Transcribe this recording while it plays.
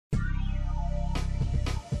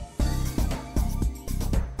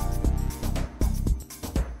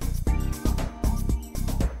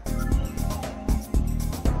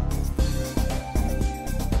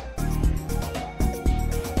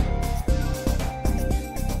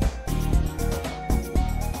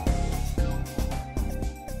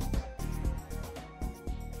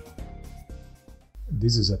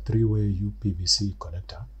this is a three-way uPVC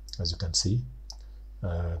connector. As you can see,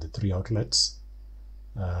 the three outlets.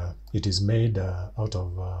 It is made out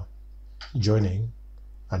of joining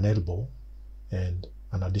an elbow and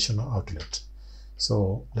an additional outlet.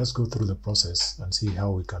 So let's go through the process and see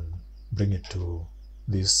how we can bring it to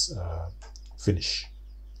this finish.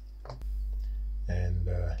 And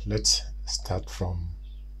let's start from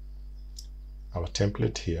our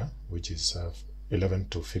template here, which is 11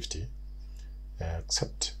 to 50.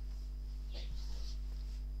 Accept.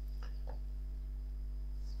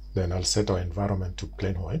 Then I'll set our environment to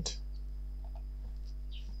plain white.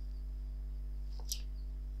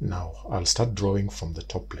 Now I'll start drawing from the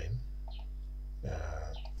top plane,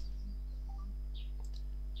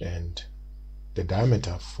 and the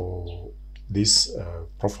diameter for this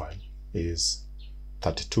profile is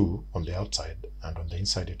 32 on the outside, and on the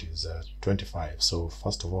inside it is 25. So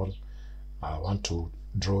first of all, I want to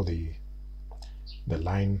draw the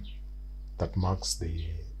line that marks the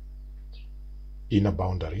inner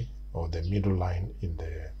boundary, or the middle line in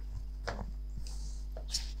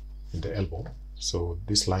the elbow. So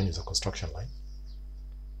this line is a construction line,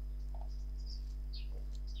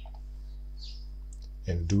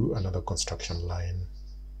 and do another construction line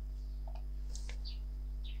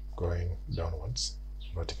going downwards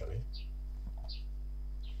vertically.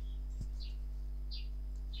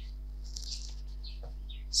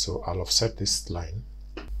 So I'll offset this line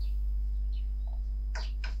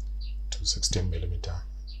to 16 millimeter.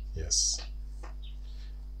 Yes,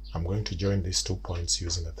 I'm going to join these 2 points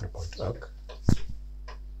using a 3-point arc.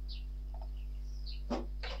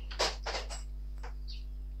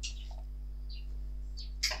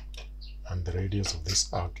 And the radius of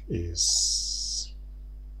this arc is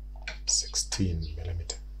 16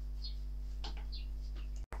 millimeter.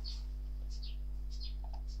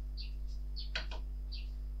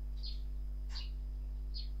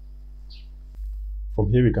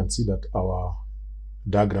 From here we can see that our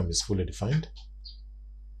diagram is fully defined.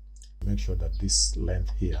 Make sure that this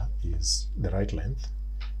length here is the right length,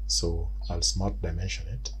 so I'll smart dimension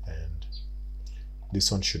it, and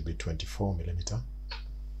this one should be 24 millimeter.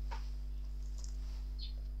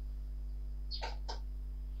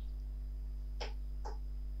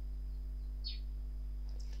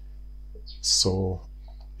 So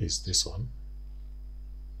is this one.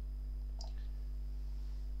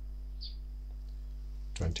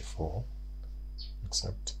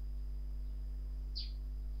 Accept.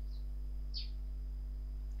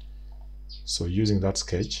 So using that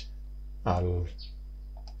sketch, I'll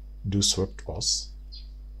do swept pass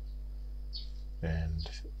and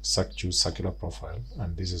choose circular profile,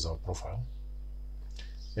 and this is our profile,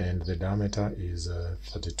 and the diameter is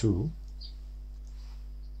 32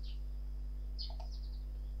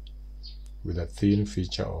 with a thin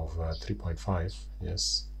feature of 3.5.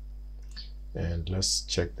 Yes. And let's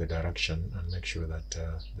check the direction and make sure that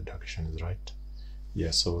the direction is right.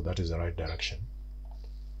 Yes, so that is the right direction.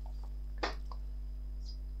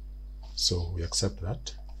 So we accept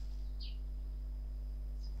that.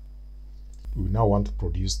 We now want to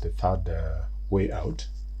produce the third way out,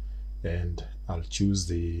 and I'll choose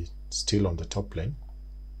the still on the top plane,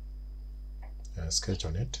 sketch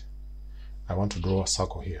on it. I want to draw a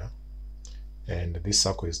circle here, and this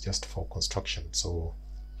circle is just for construction, so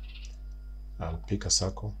I'll pick a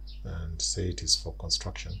circle and say it is for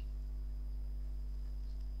construction.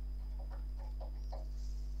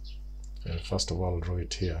 And first of all, draw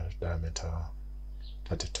it here, diameter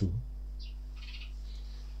 32.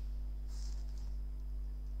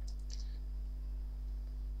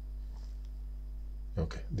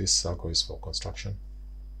 Okay, this circle is for construction.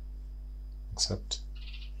 Accept.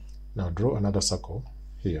 Now draw another circle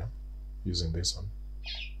here using this one.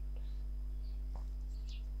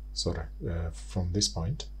 Sorry, from this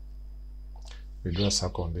point, we draw a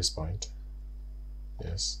circle on this point.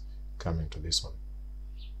 Yes, coming to this one.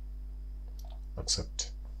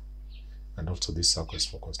 Accept. And also this circle is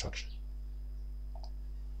for construction.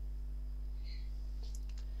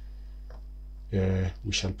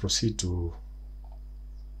 We shall proceed to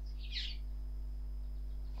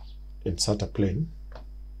insert a plane.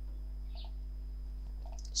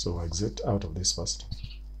 So exit out of this first.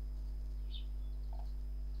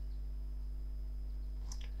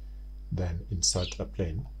 Then insert a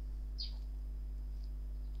plane.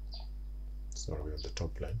 Sorry, we have the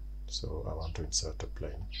top plane, so I want to insert a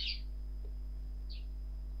plane.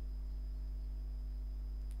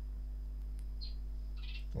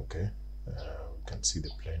 Okay, we can see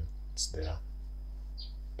the plane, it's there,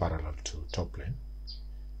 parallel to top plane,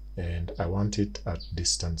 and I want it at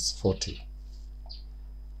distance 40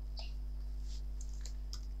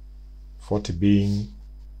 40 being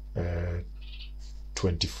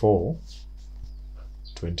 24,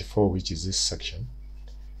 which is this section,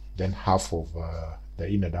 then half of the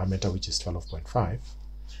inner diameter, which is 12.5,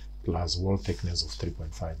 plus wall thickness of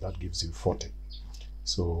 3.5, that gives you 40.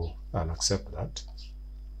 So I'll accept that.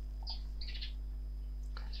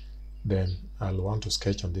 Then I'll want to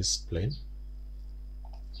sketch on this plane.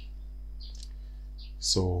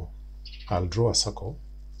 So I'll draw a circle,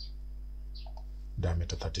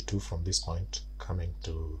 diameter 32 from this point coming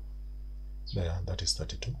to there, that is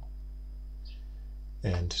 32,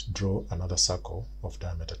 and draw another circle of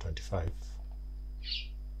diameter 25.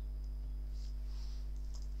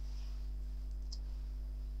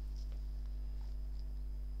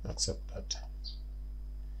 Accept that.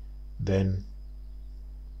 Then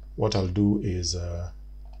what I'll do is,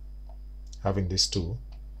 having these two,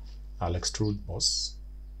 I'll extrude both,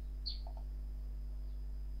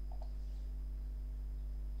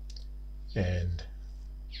 and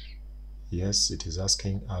yes, it is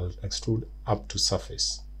asking, I'll extrude up to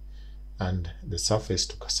surface, and the surface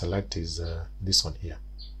to select is this one here.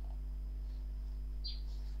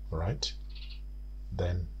 All right,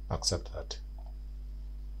 then accept that,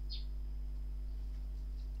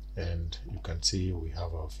 and you can see we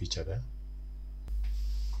have our feature there.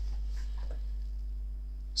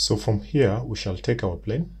 So from here we shall take our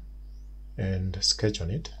plane and sketch on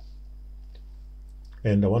it,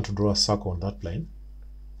 and I want to draw a circle on that plane.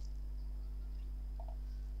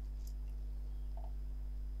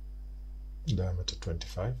 Diameter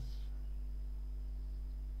 25,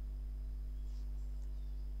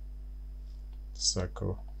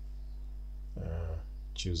 circle,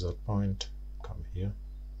 choose that point, come here,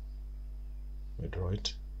 we draw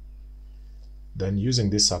it. Then using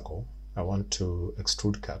this circle, I want to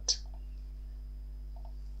extrude cut,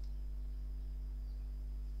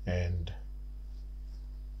 and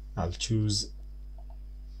I'll choose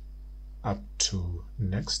up to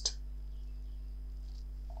next.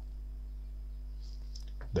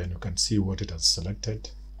 Then you can see what it has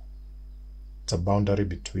selected. It's a boundary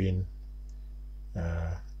between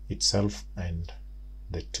itself and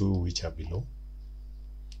the two which are below,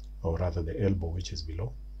 or rather the elbow which is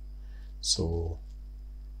below. So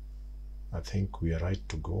I think we are right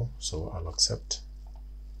to go, so I'll accept,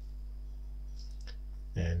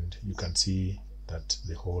 and you can see that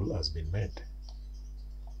the hole has been made.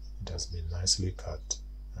 It has been nicely cut,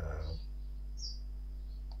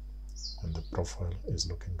 and the profile is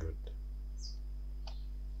looking good.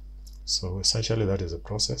 So essentially that is the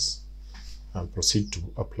process. I'll proceed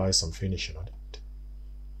to apply some finishing on it.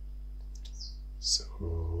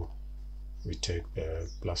 So we take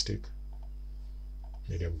plastic,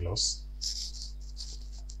 medium gloss,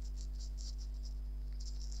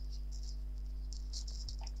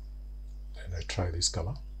 and I try this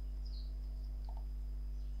color.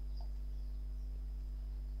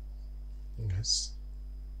 Yes,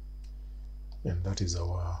 and that is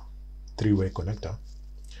our three-way connector.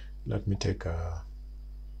 Let me take a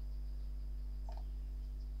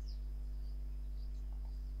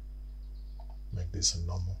make this a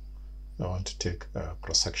normal. I want to take a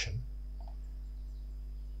cross section,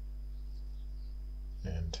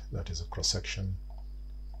 and that is a cross section.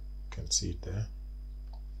 You can see it there.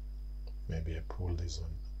 Maybe I pull this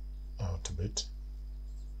one out a bit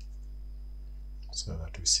so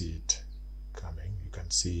that we see it coming. You can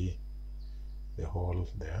see the hole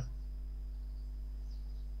there.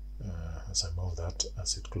 As I move that,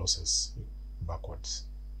 as it closes backwards.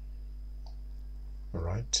 All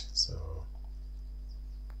right, so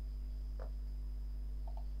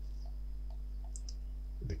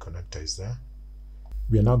the connector is there.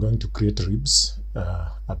 We are now going to create ribs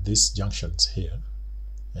at these junctions here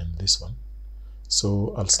and this one.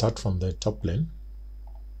 So I'll start from the top plane,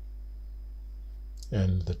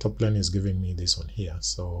 and the top plane is giving me this one here.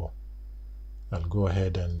 So I'll go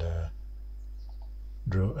ahead and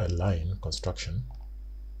draw a line construction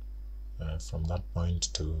from that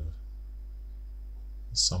point to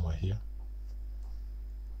somewhere here,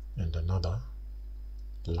 and another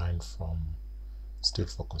line from still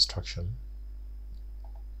for construction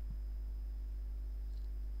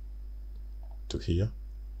to here.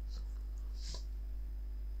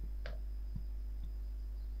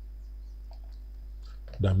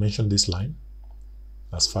 Dimension this line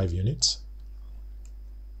as 5 units.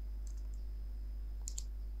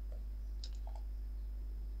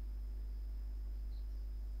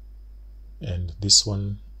 And this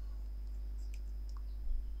one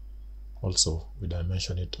also, we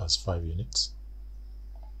dimension it as 5 units.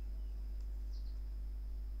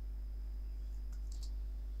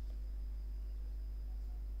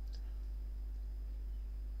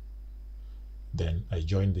 Then I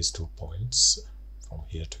join these 2 points from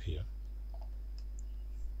here to here.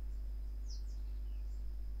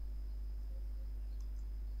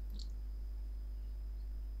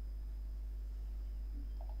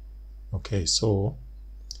 Okay, so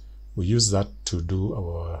we use that to do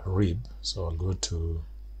our rib. So I'll go to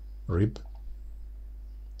rib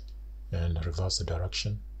and reverse the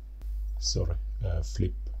direction. Sorry,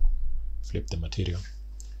 flip the material.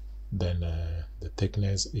 Then the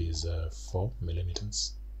thickness is 4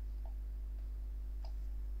 millimeters.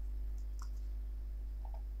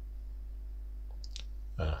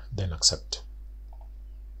 Then accept.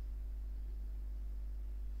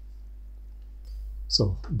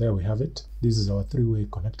 So there we have it. This is our 3-way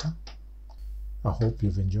connector. I hope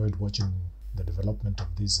you've enjoyed watching the development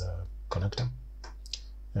of this connector,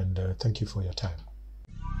 and thank you for your time.